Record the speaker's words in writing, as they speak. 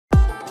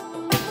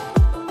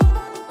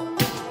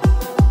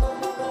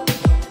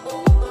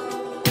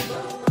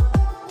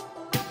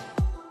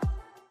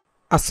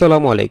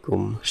আসসালামু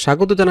আলাইকুম,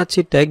 স্বাগত জানাচ্ছি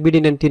ট্যাগ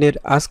বিডি19 এর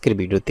আজকের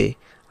ভিডিওতে।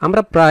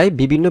 আমরা প্রায়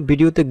বিভিন্ন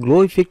ভিডিওতে গ্লো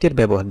ইফেক্টের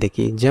ব্যবহার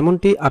দেখি,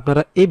 যেমনটি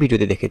আপনারা এই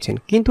ভিডিওতে দেখেছেন।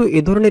 কিন্তু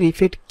এই ধরনের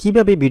ইফেক্ট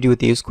কিভাবে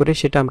ভিডিওতে ইউজ করে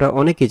সেটা আমরা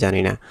অনেকেই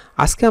জানি না।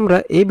 আজকে আমরা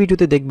এই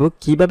ভিডিওতে দেখব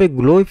কিভাবে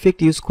গ্লো ইফেক্ট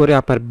ইউজ করে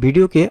আপনার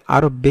ভিডিওকে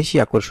আরো বেশি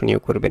আকর্ষণীয়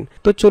করবেন।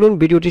 তো চলুন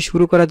ভিডিওটি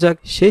শুরু করা যাক।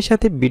 সেই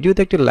সাথে ভিডিওতে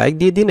একটা লাইক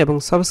দিয়ে দিন এবং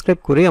সাবস্ক্রাইব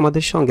করে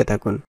আমাদের সঙ্গে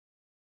থাকুন।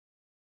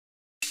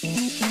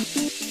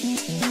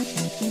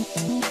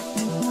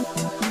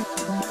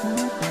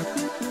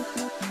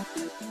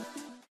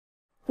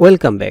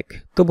 Welcome back.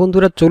 তো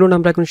বন্ধুরা, চলুন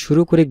আমরা এখন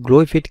শুরু করি গ্লো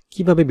ইফেক্ট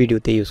কিভাবে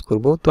ভিডিওতে ইউজ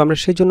করব। তো আমরা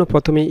সেই জন্য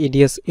প্রথমে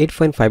এডিয়াস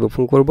 8.5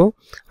 ওপেন করব।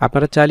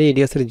 আপনারা চাইলে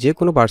এডিয়াসের যে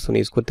কোনো ভার্সন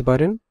ইউজ করতে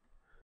পারেন।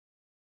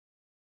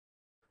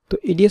 তো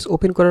এডিয়াস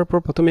ওপেন করার পর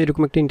প্রথমে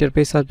এরকম একটা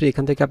ইন্টারফেস আসবে।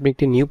 এখান থেকে আপনি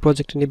একটি নিউ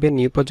প্রজেক্ট নেবেন।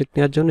 নিউ প্রজেক্ট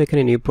নেওয়ার জন্য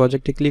এখানে নিউ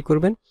প্রজেক্টে ক্লিক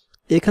করবেন।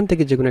 এখান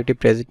থেকে যে কোনো একটি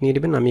প্রজেক্ট নিয়ে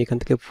নেবেন। আমি এখান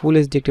থেকে ফুল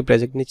এইচডি একটি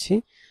প্রজেক্ট নিচ্ছি,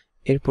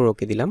 এরপর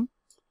ওকে দিলাম।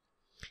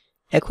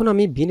 এখন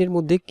আমি বিনের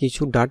মধ্যে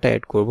কিছু ডাটা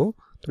অ্যাড করব।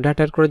 তো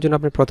ডাটা অ্যাড করার জন্য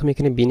আপনি প্রথমে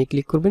এখানে বিনে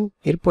ক্লিক করবেন,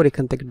 এরপর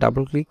এখান থেকে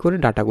ডাবল ক্লিক করে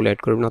ডাটাগুলো অ্যাড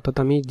করবেন। অর্থাৎ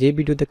আমি যে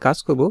ভিডিওতে কাজ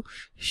করব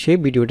সেই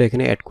ভিডিওটা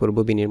এখানে অ্যাড করব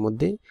বিনের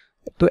মধ্যে।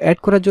 তো অ্যাড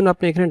করার জন্য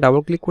আপনি এখানে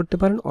ডাবল ক্লিক করতে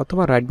পারেন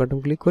অথবা রাইট বাটন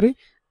ক্লিক করে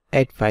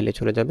অ্যাড ফাইলে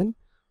চলে যাবেন।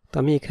 তো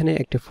আমি এখানে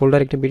একটা ফোল্ডার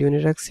একটা ভিডিও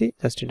নিয়ে রাখছি,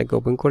 জাস্ট এটাকে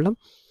ওপেন করলাম।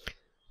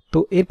 তো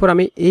এরপর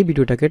আমি এই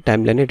ভিডিওটাকে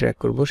টাইমলাইনে ড্র্যাগ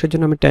করব।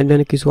 সেজন্য আমি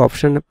টাইমলাইনে কিছু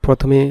অপশন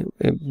প্রথমে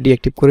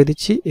ডিঅ্যাক্টিভ করে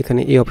দিচ্ছি।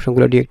 এখানে এই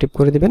অপশনগুলো ডিঅ্যাক্টিভ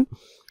করে দিবেন,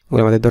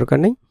 ওগুলো আমাদের দরকার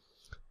নেই।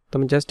 তো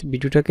আমি জাস্ট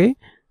ভিডিওটাকে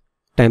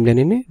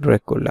টাইমলাইনে এনে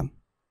ড্র্যাগ করলাম।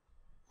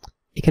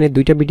 এখানে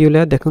দুইটা ভিডিও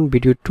লেয়ার দেখুন,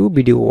 ভিডিও 2,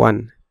 ভিডিও 1।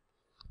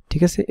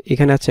 ঠিক আছে,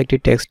 এখানে আছে একটি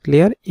টেক্সট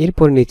লেয়ার,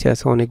 এরপর নিচে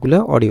আছে অনেকগুলো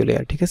অডিও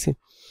লেয়ার। ঠিক আছে,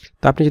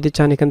 তো আপনি যদি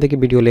চান এখান থেকে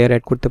ভিডিও লেয়ার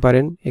অ্যাড করতে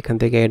পারেন, এখান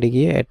থেকে অ্যাডে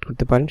গিয়ে অ্যাড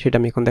করতে পারেন, সেটা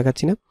আমি এখন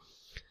দেখাচ্ছি না।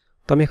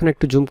 তো আমি এখন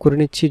একটু জুম করে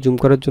নিচ্ছি। জুম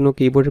করার জন্য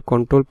কিবোর্ডের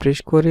কন্ট্রোল প্রেস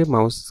করে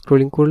মাউস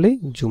স্ক্রলিং করলে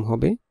জুম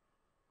হবে।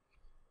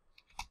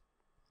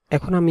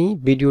 এখন আমি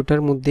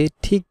ভিডিওটার মধ্যে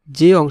ঠিক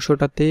যে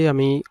অংশটাতে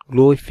আমি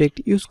গ্লো ইফেক্ট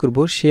ইউজ করব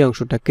সেই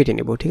অংশটা কেটে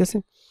নেব। ঠিক আছে,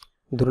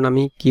 ধরুন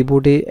আমি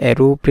কিবোর্ডে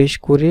অ্যারো প্রেস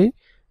করে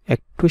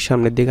একটু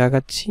সামনের দিকে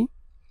আগাচ্ছি।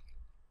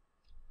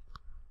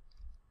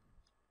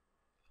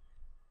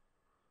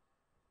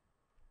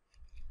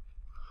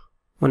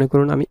 মনে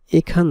করুন আমি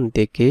এখান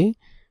থেকে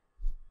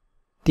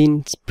 3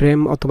 ফ্রেম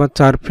অথবা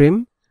 4 ফ্রেম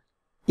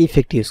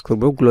ইফেক্ট ইউজ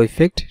করব, গ্লো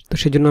ইফেক্ট। তো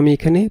সেজন্য আমি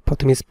এখানে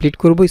প্রথমে স্প্লিট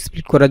করব।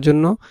 স্প্লিট করার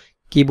জন্য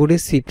কিবোর্ডে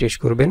সি প্রেস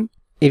করবেন।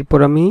 এরপর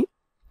আমি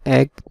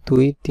 1 2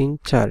 3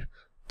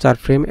 4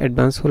 ফ্রেম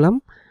অ্যাডভান্স হলাম।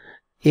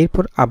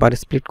 এরপর আবার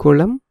স্প্লিট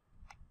করলাম।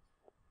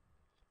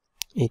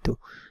 এই তো,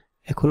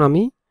 এখন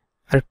আমি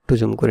আরেকটু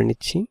জুম করে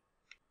নিচ্ছি।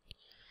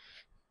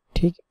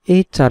 ঠিক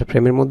এই 4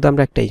 ফ্রেমের মধ্যে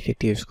আমরা একটা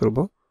ইফেক্ট ইউজ করব।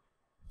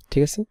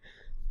 ঠিক আছে,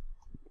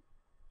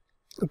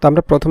 তো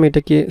আমরা প্রথমে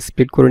এটাকে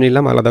স্প্লিট করে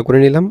নিলাম, আলাদা করে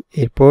নিলাম।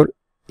 এরপর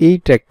এই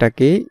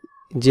ট্র্যাকটাকে,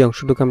 যে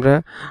অংশটুকু আমরা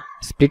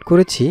স্প্লিট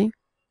করেছি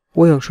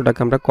ওই অংশটাকে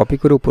আমরা কপি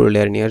করে উপরে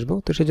লেয়ার নিয়ে আসবো।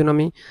 তো সেজন্য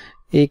আমি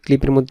এই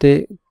ক্লিপের মধ্যে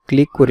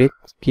ক্লিক করে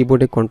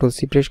কিবোর্ডে কন্ট্রোল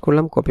সি প্রেস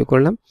করলাম, কপি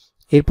করলাম।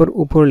 এরপর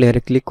উপর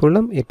লেয়ারে ক্লিক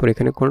করলাম, এরপর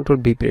এখানে কন্ট্রোল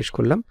বি প্রেস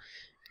করলাম।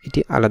 এটি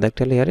আলাদা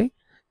একটা লেয়ারে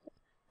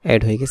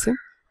অ্যাড হয়ে গেছে।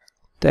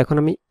 তো এখন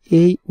আমি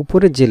এই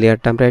উপরের যে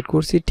লেয়ারটা আমরা অ্যাড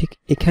করছি ঠিক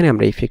এখানে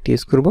আমরা ইফেক্ট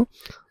ইউজ করব।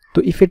 তো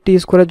ইফেক্ট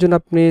ইউজ করার জন্য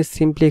আপনি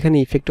সিম্পলি এখানে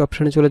ইফেক্ট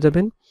অপশানে চলে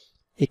যাবেন।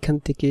 এখান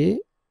থেকে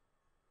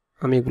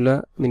আমি এগুলা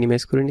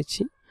মিনিমাইজ করে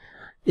নিচ্ছি।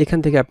 এখান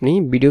থেকে আপনি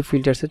ভিডিও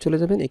ফিল্টারসে চলে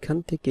যাবেন। এখান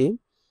থেকে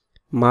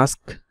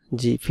মাস্ক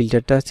যে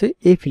ফিল্টারটা আছে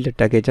এই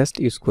ফিল্টারটাকে জাস্ট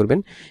ইউজ করবেন।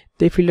 তো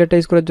এই ফিল্টারটা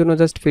ইউজ করার জন্য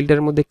জাস্ট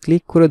ফিল্টারের মধ্যে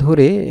ক্লিক করে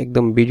ধরে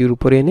একদম ভিডিওর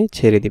উপরে এনে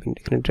ছেড়ে দেবেন,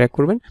 এখানে ড্র্যাগ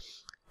করবেন।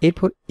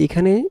 এরপর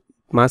এখানে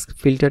মাস্ক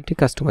ফিল্টারটি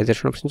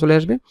কাস্টমাইজেশন অপশন চলে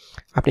আসবে,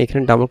 আপনি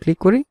এখানে ডাবল ক্লিক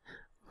করে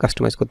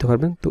কাস্টমাইজ করতে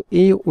পারবেন। তো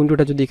এই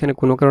উইন্ডোটা যদি এখানে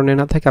কোনো কারণে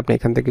না থাকে আপনি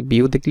এখান থেকে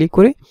ভিউতে ক্লিক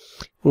করে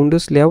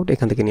উইন্ডোজ লেআউট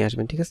এখান থেকে নিয়ে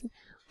আসবেন। ঠিক আছে,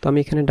 তো আমি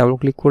এখানে ডাবল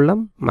ক্লিক করলাম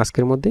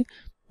মাস্কের মধ্যে।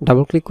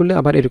 ডাবল ক্লিক করলে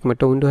আবার এরকম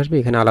একটা উইন্ডো আসবে,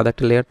 এখানে আলাদা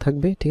একটা লেয়ার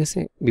থাকবে। ঠিক আছে,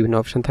 বিভিন্ন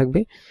অপশন থাকবে।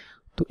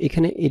 তো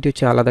এখানে এটি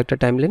হচ্ছে আলাদা একটা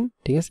টাইমলাইন।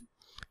 ঠিক আছে,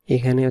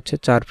 এখানে হচ্ছে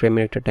 4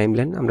 ফ্রেমের একটা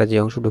টাইমলাইন, আমরা যে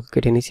অংশটুকু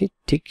কেটে নিয়েছি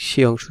ঠিক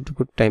সেই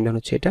অংশটুকুর টাইমলাইন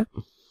হচ্ছে এটা।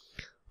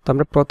 তো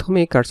আমরা প্রথমে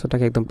এই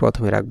কার্সরটাকে একদম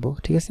প্রথমে রাখবো।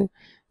 ঠিক আছে,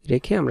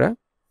 রেখে আমরা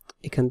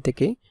এখান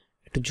থেকে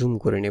একটু জুম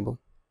করে নেব।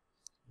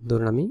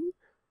 ধরুন আমি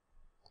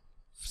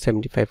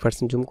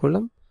 75% জুম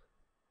করলাম,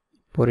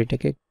 পরে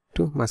এটাকে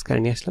একটু মাঝখানে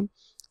নিয়ে আসলাম।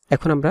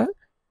 এখন আমরা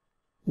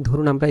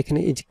ধরুন আমরা এখানে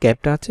এই যে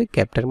ক্যাপটা আছে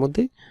ক্যাপটার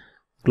মধ্যে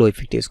গ্লো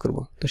ইফেক্ট ইউজ করব।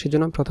 তো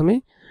সেজন্য আমি প্রথমে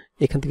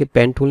এখান থেকে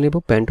পেন টুল নেব,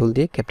 পেন টুল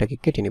দিয়ে ক্যাপটাকে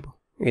কেটে নেব।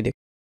 এই দেখুন,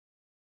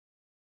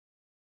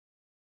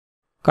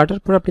 কাটার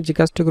পর আপনি যে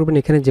কাজটা করবেন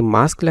এখানে যে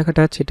মাস্ক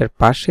লেখাটা আছে এটার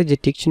পাশে যে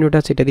টিক চিহ্নটা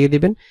আছে এটা দিয়ে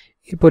দিবেন।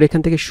 এরপর এখান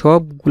থেকে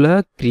সবগুলা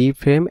কি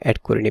ফ্রেম অ্যাড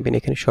করে নেবেন,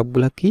 এখানে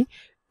সবগুলা কি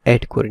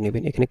অ্যাড করে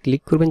নেবেন। এখানে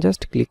ক্লিক করবেন,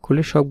 জাস্ট ক্লিক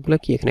করলে সবগুলা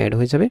কি এখানে অ্যাড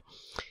হয়ে যাবে।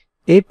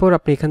 এরপর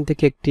আপনি এখান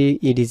থেকে একটি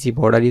ইডিজি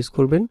বর্ডার ইউজ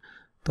করবেন।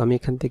 তো আমি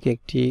এখান থেকে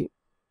একটি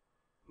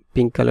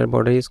পিঙ্ক কালার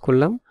বর্ডার ইউজ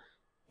করলাম।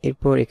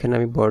 এরপর এখানে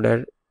আমি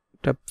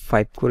বর্ডারটা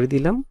 5 করে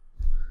দিলাম।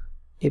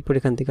 এরপর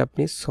এখান থেকে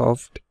আপনি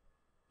সফট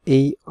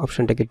এই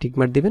অপশনটাকে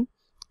টিকমার দিবেন,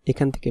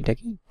 এখান থেকে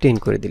এটাকে 10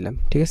 করে দিলাম।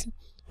 ঠিক আছে,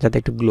 যাতে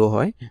একটু গ্লো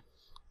হয়।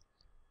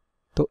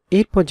 তো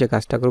এরপর যে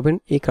কাজটা করবেন,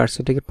 এই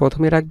কার্সরটাকে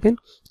প্রথমে রাখবেন,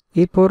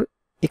 এরপর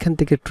এখান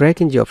থেকে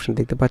ট্র্যাকিং যে অপশন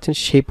দেখতে পাচ্ছেন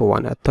শেপ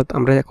 1, অর্থাৎ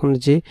আমরা এখন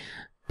যে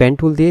পেন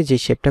টুল দিয়ে যে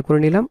শেপটা করে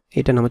নিলাম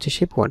এটা নাম হচ্ছে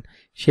শেপ 1।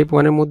 শেপ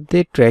 1 এর মধ্যে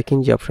ট্র্যাকিং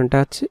যে অপশনটা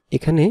আছে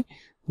এখানে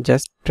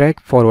জাস্ট ট্র্যাক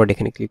ফরওয়ার্ড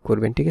এখানে ক্লিক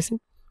করবেন, ঠিক আছে।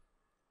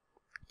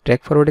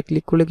 ট্র্যাক ফরওয়ার্ডে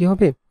ক্লিক করলে কি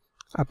হবে,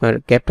 আপনার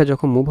ক্যাপটা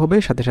যখন মুভ হবে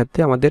সাথে সাথে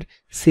আমাদের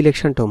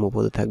সিলেকশনটাও মুভ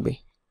হতে থাকবে।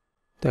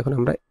 তো এখন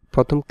আমরা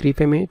প্রথম কি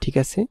ফ্রেমে ঠিক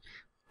আছে,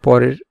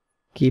 পরের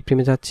কি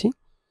ফ্রেমে যাচ্ছি,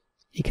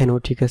 এখানেও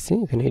ঠিক আছে,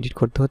 এখানে এডিট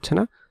করতে হচ্ছে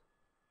না।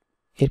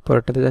 এর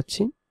পরেরটাতে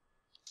যাচ্ছি,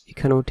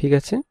 এখানেও ঠিক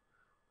আছে,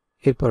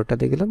 এর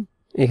পরেরটাতে গেলাম,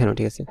 এখানেও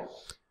ঠিক আছে।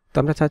 তো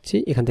আমরা চাচ্ছি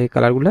এখান থেকে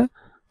কালারগুলো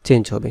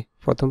চেঞ্জ হবে।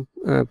 প্রথম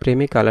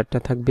ফ্রেমে কালারটা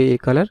থাকবে এই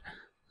কালার,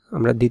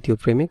 আমরা দ্বিতীয়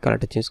ফ্রেমে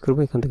কালারটা চেঞ্জ করব।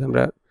 এখান থেকে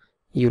আমরা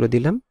ইয়েলো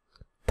দিলাম,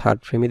 থার্ড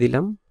ফ্রেমে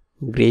দিলাম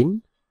গ্রিন,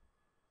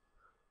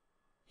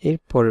 এর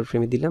পরের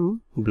ফ্রেমে দিলাম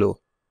ব্লু,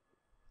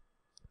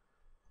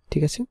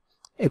 ঠিক আছে।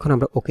 এখন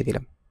আমরা ওকে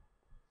দিলাম।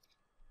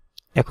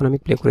 এখন আমি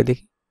প্লে করে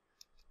দেখি,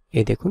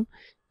 এই দেখুন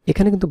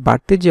এখানে কিন্তু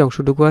বাড়তির যে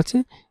অংশটুকু আছে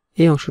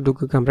এই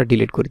অংশটুকুকে আমরা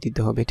ডিলিট করে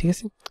দিতে হবে, ঠিক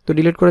আছে। তো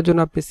ডিলিট করার জন্য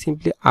আপনি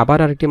সিম্পলি আবার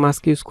আরেকটি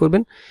মাস্ক ইউজ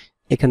করবেন।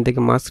 এখান থেকে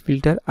মাস্ক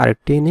ফিল্টার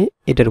আরেকটি এনে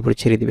এটার উপরে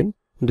ছেড়ে দিবেন,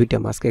 দুইটা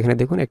মাস্ক, এখানে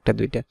দেখুন একটা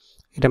দুইটা।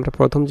 এটা আমরা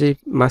প্রথম যে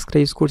মাস্কটা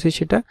ইউজ করছি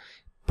সেটা,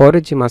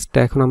 পরের যে মাস্কটা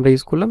এখন আমরা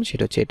ইউজ করলাম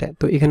সেটা হচ্ছে এটা।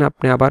 তো এখানে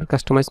আপনি আবার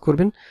কাস্টমাইজ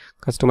করবেন।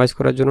 কাস্টমাইজ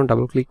করার জন্য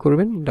ডাবল ক্লিক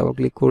করবেন, ডাবল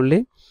ক্লিক করলে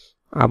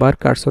আবার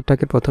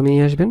কার্সরটাকে প্রথমে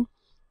নিয়ে আসবেন,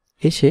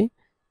 এসে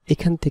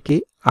এখান থেকে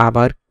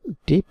আবার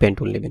একটি পেন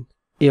টুল নেবেন,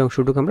 এই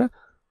অংশটুকু আমরা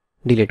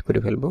ডিলিট করে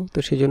ফেলবো। তো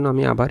সেই জন্য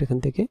আমি আবার এখান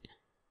থেকে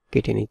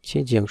কেটে নিচ্ছি,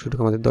 যে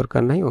অংশটুকু আমাদের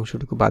দরকার নাই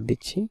অংশটুকু বাদ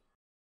দিচ্ছি,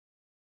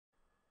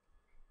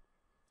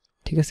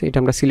 ঠিক আছে। এটা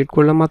আমরা সিলেক্ট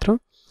করলাম মাত্র।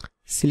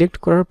 সিলেক্ট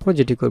করার পর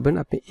যেটি করবেন,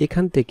 আপনি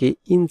এখান থেকে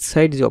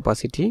ইনসাইড যে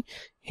অপাসিটি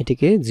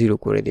এটিকে 0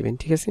 করে দেবেন,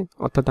 ঠিক আছে।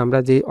 অর্থাৎ আমরা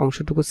যে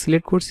অংশটুকু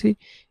সিলেক্ট করছি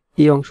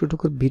এই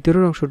অংশটুকুর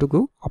ভিতরের অংশটুকু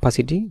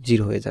অপাসিটি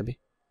 0 হয়ে যাবে।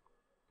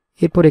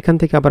 এরপর এখান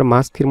থেকে আবার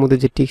মাস্কের মধ্যে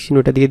যে টিক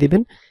চিহ্নটা দিয়ে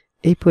দিবেন,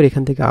 এরপর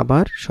এখান থেকে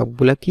আবার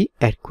সবগুলা কি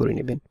অ্যাড করে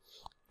নেবেন।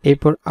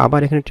 এরপর আবার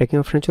এখানে ট্র্যাকিং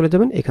অপশনে চলে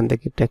যাবেন, এখান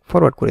থেকে ট্র্যাক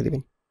ফরওয়ার্ড করে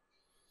দিবেন।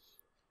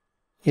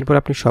 এরপর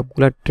আপনি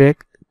সবগুলা ট্র্যাক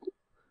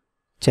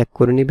চেক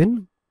করে নেবেন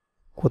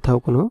কোথাও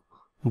কোনো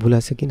ভুল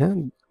আছে কিনা।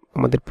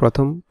 আমাদের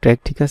প্রথম ট্র্যাক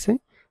ঠিক আছে,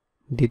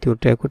 দ্বিতীয়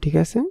ট্র্যাকও ঠিক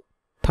আছে,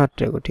 থার্ড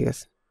ট্র্যাকও ঠিক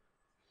আছে,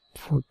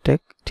 ফোর্থ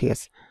ট্র্যাক ঠিক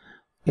আছে।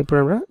 এরপর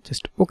আমরা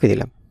জাস্ট ওকে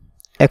দিলাম।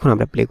 এখন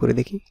আমরা প্লে করে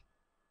দেখি,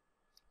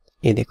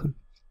 এই দেখুন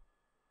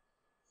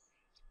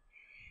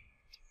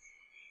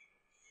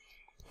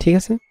ঠিক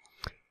আছে।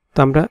 তো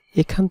আমরা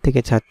এখান থেকে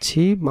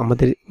চাচ্ছি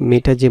আমাদের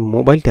মেয়েটা যে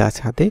মোবাইলটা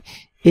আছে হাতে,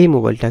 এই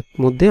মোবাইলটার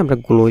মধ্যে আমরা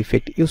গ্লো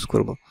ইফেক্ট ইউজ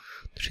করব।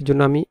 তো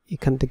সেজন্য আমি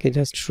এখান থেকে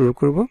জাস্ট শুরু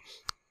করব।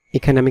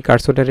 এখানে আমি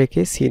কার্সরটা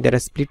রেখে সি দ্বারা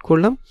স্প্লিট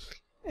করলাম,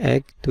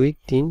 1 2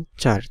 3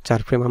 4 4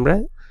 ফ্রেম আমরা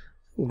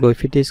গ্লো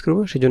ইফেক্ট ইউজ করব।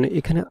 সেজন্য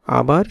এখানে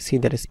আবার সি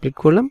দ্বারা স্প্লিট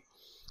করলাম।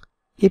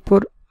 এরপর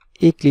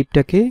এই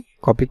ক্লিপটাকে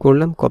কপি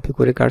করলাম, কপি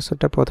করে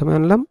কার্সরটা প্রথমে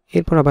আনলাম,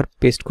 এরপর আবার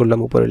পেস্ট করলাম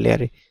উপরের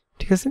লেয়ারে,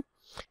 ঠিক আছে।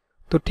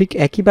 তো ঠিক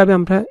একইভাবে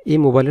আমরা এই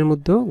মোবাইলের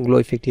মধ্যেও গ্লো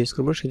ইফেক্ট ইউজ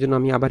করবো। সেজন্য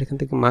আমি আবার এখান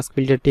থেকে মাস্ক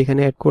ফিল্টারটি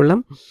এখানে অ্যাড করলাম,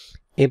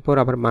 এরপর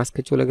আবার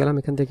মাস্কে চলে গেলাম,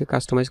 এখান থেকে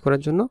কাস্টমাইজ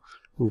করার জন্য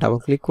ডাবল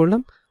ক্লিক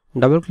করলাম।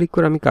 ডাবল ক্লিক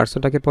করে আমি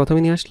কার্সরটাকে প্রথমে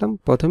নিয়ে আসলাম,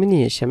 প্রথমে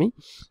নিয়ে এসে আমি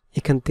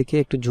এখান থেকে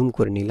একটু জুম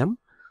করে নিলাম,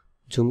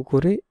 জুম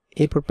করে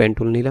এরপর পেন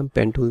টুল নিলাম,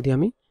 পেন টুল দিয়ে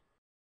আমি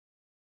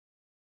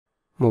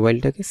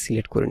মোবাইলটাকে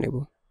সিলেক্ট করে নেব।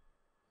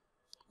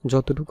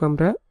 যতটুকু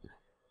আমরা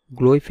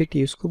গ্লো ইফেক্ট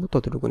ইউজ করবো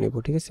ততটুকু নেব,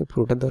 ঠিক আছে,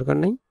 পুরোটার দরকার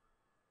নাই,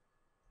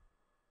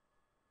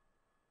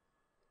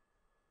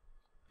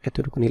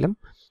 এতটুকু নিলাম।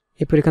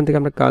 এরপর এখান থেকে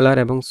আমরা কালার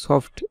এবং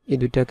সফট এই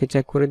দুইটাকে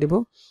চেক করে দেব।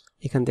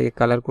 এখান থেকে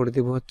কালার করে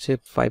দেব হচ্ছে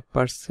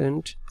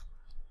 5%,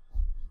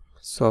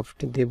 সফট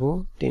দেব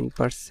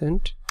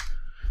 10%।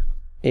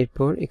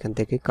 এরপর এখান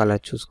থেকে কালার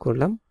চুজ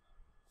করলাম,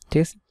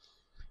 ঠিক আছে।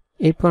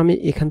 এরপর আমি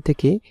এখান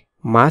থেকে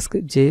মাস্ক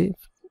যে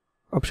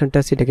অপশনটা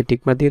আছে এটাকে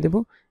টিকমার্ক দিয়ে দেব।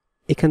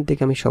 এখান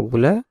থেকে আমি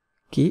সবগুলা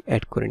কি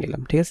অ্যাড করে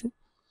নিলাম, ঠিক আছে।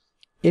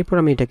 এরপর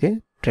আমি এটাকে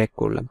ট্র্যাক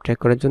করলাম। ট্র্যাক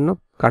করার জন্য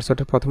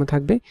কার্সরটা প্রথমে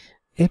থাকবে,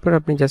 এরপর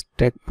আপনি জাস্ট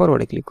ট্র্যাক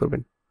ফরওয়ার্ডে ক্লিক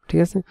করবেন, ঠিক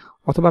আছে।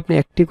 অথবা আপনি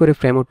একটি করে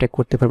ফ্রেমও ট্র্যাক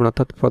করতে পারবেন,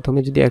 অর্থাৎ প্রথমে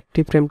যদি একটি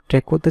ফ্রেম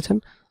ট্র্যাক করতে চান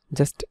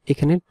জাস্ট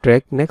এখানে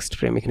ট্র্যাক নেক্সট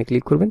ফ্রেম এখানে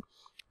ক্লিক করবেন।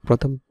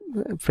 প্রথম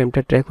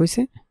ফ্রেমটা ট্র্যাক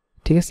হয়েছে,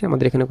 ঠিক আছে,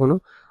 আমাদের এখানে কোনো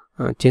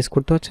চেঞ্জ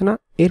করতে হচ্ছে না।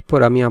 এরপর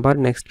আমি আবার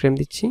নেক্সট ফ্রেম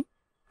দিচ্ছি,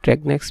 ট্র্যাক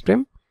নেক্সট ফ্রেম,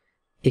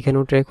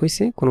 এখানেও ট্র্যাক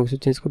হয়েছে, কোনো কিছু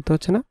চেঞ্জ করতে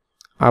হচ্ছে না।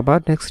 আবার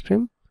নেক্সট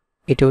ফ্রেম,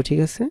 এটাও ঠিক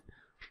আছে।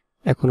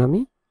 এখন আমি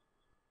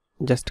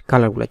জাস্ট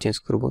কালারগুলো চেঞ্জ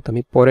করব। তো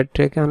আমি পরের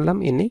ট্র্যাকে আনলাম,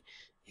 এনে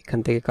এখান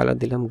থেকে কালার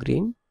দিলাম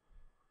গ্রিন,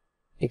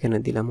 এখানে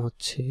দিলাম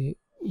হচ্ছে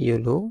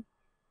ইয়েলো,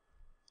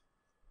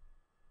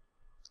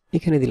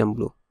 এখানে দিলাম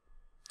ব্লু।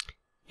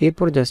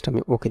 এরপর জাস্ট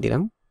আমি ওকে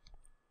দিলাম।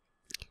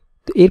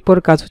 তো এরপর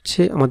কাজ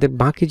হচ্ছে আমাদের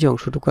বাকি যে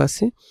অংশটুকু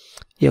আছে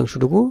এই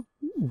অংশটুকু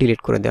ডিলিট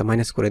করে দেওয়া,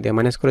 মাইনাস করে দেওয়া।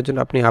 মাইনাস করার জন্য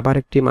আপনি আবার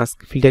একটি মাস্ক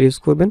ফিল্টার ইউজ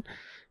করবেন,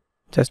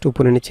 জাস্ট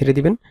উপরে নিয়ে ছেড়ে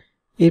দিবেন।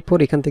 এরপর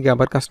এখান থেকে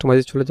আবার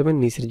কাস্টমাইজে চলে যাবেন,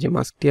 নিচের যে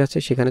মাস্কটি আছে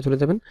সেখানে চলে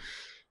যাবেন।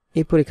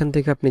 এরপর এখান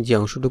থেকে আপনি যে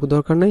অংশটুকু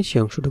দরকার নাই সেই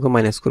অংশটুকু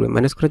মাইনাস করবেন।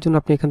 মাইনাস করার জন্য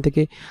আপনি এখান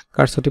থেকে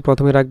কার্সরটি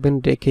প্রথমে রাখবেন,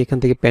 রেখে এখান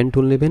থেকে পেন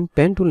টুল নেবেন।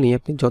 পেন টুল নিয়ে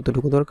আপনি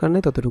যতটুকু দরকার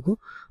নাই ততটুকু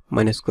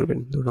মাইনাস করবেন।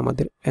 ধরুন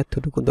আমাদের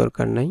এতটুকু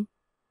দরকার নাই,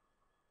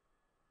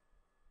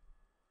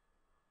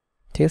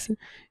 ঠিক আছে।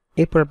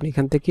 এরপর আপনি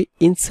এখান থেকে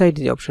ইনসাইড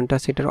যে অপশনটা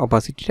আছে এটার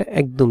অপাসিটিটা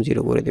একদম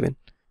 0 করে দেবেন।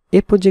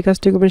 এরপর যে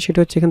কাজটা করবেন সেটা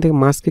হচ্ছে এখান থেকে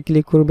মাস্কে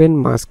ক্লিক করবেন।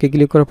 মাস্কে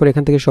ক্লিক করার পর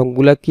এখান থেকে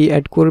সবগুলা কি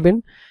অ্যাড করবেন।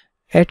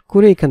 অ্যাড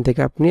করে এখান থেকে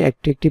আপনি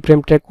একটি ফ্রেম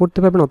ট্র্যাক করতে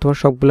পারবেন অথবা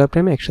সবগুলা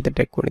ফ্রেম একসাথে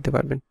ট্র্যাক করে নিতে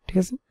পারবেন, ঠিক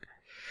আছে।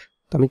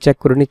 তো আমি চেক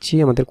করে নিচ্ছি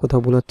আমাদের কোথাও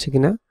ভুল হচ্ছে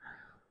কিনা।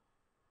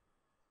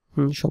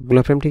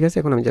 সবগুলা ফ্রেম ঠিক আছে।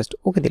 এখন আমি জাস্ট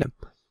ওকে দিলাম,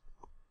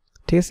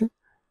 ঠিক আছে।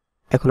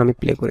 এখন আমি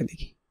প্লে করে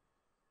দেখি,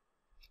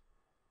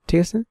 ঠিক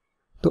আছে।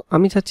 তো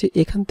আমি চাচ্ছি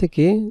এখান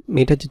থেকে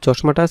মেয়েটার যে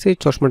চশমাটা আছে এই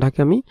চশমাটাকে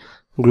আমি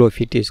গ্লো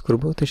ফিট ইউজ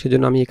করবো। তো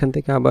সেজন্য আমি এখান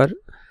থেকে আবার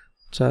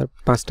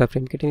 4-5টা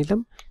ফ্রেম কেটে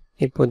নিলাম।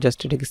 এরপর জাস্ট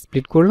এটাকে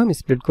স্প্লিট করলাম।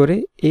 স্প্লিট করে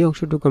এই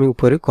অংশটুকু আমি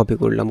উপরে কপি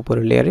করলাম,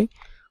 উপরে লেয়ারে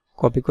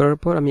কপি করার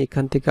পর আমি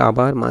এখান থেকে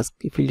আবার মাস্ক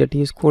ফিল্টারটি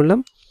ইউজ করলাম।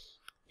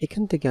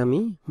 এখান থেকে আমি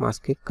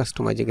মাস্কে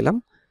কাস্টমাইজে গেলাম।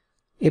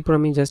 এরপর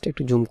আমি জাস্ট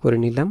একটু জুম করে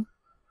নিলাম।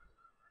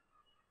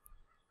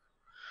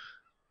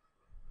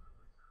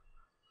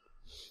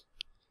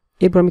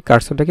 এরপর আমি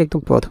কার্সরটাকে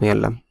একদম প্রথমে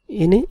আনলাম,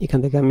 এনে এখান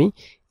থেকে আমি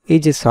এই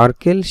যে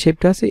সার্কেল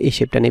শেপটা আছে এই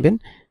শেপটা নেবেন।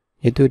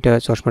 যেহেতু এটা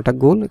চশমাটা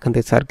গোল, এখান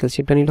থেকে সার্কেল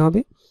শেপটা নিতে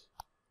হবে।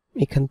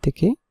 এখান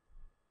থেকে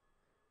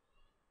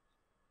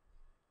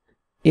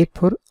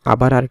এরপর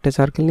আবার আরেকটা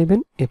সার্কেল নেবেন।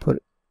 এরপর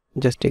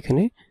জাস্ট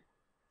এখানে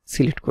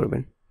সিলেক্ট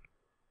করবেন।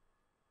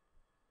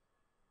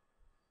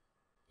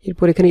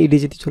 এরপর এখানে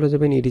ইডিজিতে চলে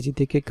যাবেন। ইডিজি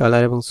থেকে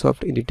কালার এবং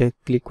সফট এডিটে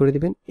ক্লিক করে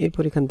দিবেন।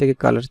 এরপর এখান থেকে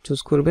কালার চুজ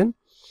করবেন।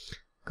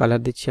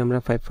 কালার দিচ্ছি আমরা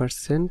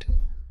 5%,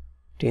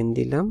 10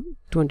 দিলাম,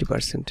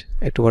 20%,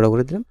 একটু বড়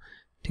করে দিলাম,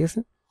 ঠিক আছে।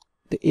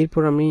 তো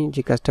এরপর আমি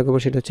যে কাজটা করবো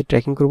সেটা হচ্ছে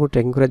ট্র্যাকিং করব।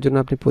 ট্র্যাকিং করার জন্য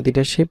আপনি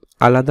প্রতিটা শেপ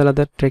আলাদা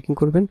আলাদা ট্র্যাকিং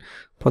করবেন।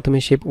 প্রথমে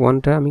শেপ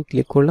 1টা আমি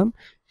ক্লিক করলাম।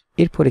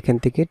 এরপর এখান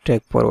থেকে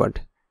ট্র্যাক ফরওয়ার্ড,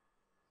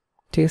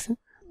 ঠিক আছে।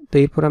 তো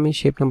এরপর আমি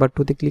শেপ নাম্বার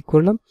 2তে ক্লিক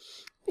করলাম।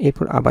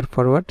 এরপর আবার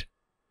ফরওয়ার্ড।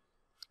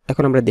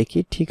 এখন আমরা দেখি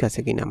ঠিক আছে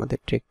কিনা আমাদের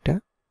ট্র্যাকটা,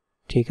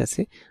 ঠিক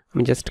আছে।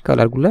 আমি জাস্ট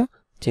কালারগুলা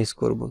চেঞ্জ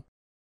করব।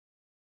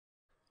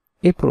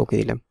 এরপর ওকে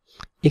দিলাম।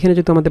 এখানে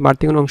যদি আমাদের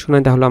বাড়তি কোনো অংশ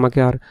নাই তাহলে আমাকে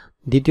আর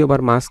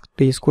দ্বিতীয়বার মাস্ক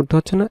ইউজ করতে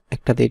হচ্ছে না,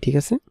 একটাতেই, ঠিক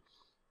আছে,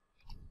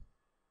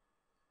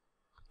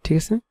 ঠিক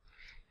আছে।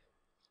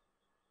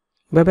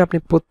 এভাবে আপনি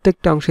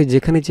প্রত্যেকটা অংশে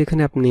যেখানে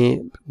যেখানে আপনি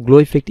গ্লো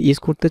ইফেক্ট ইউজ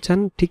করতে চান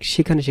ঠিক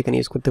সেখানে সেখানে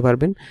ইউজ করতে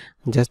পারবেন।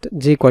 জাস্ট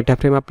যে কয়টা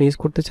ফ্রেম আপনি ইউজ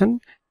করতে চান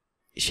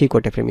সেই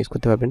কয়টা ফ্রেম ইউজ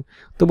করতে পারবেন।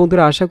 তো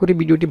বন্ধুরা, আশা করি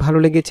ভিডিওটি ভালো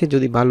লেগেছে।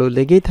 যদি ভালো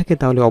লেগেই থাকে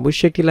তাহলে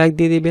অবশ্যই একটি লাইক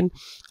দিয়ে দেবেন।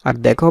 আর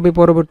দেখা হবে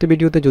পরবর্তী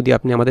ভিডিওতে যদি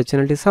আপনি আমাদের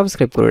চ্যানেলটি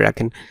সাবস্ক্রাইব করে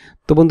রাখেন।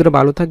 তো বন্ধুরা,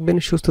 ভালো থাকবেন,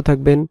 সুস্থ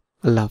থাকবেন,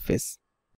 আল্লাহ হাফেজ।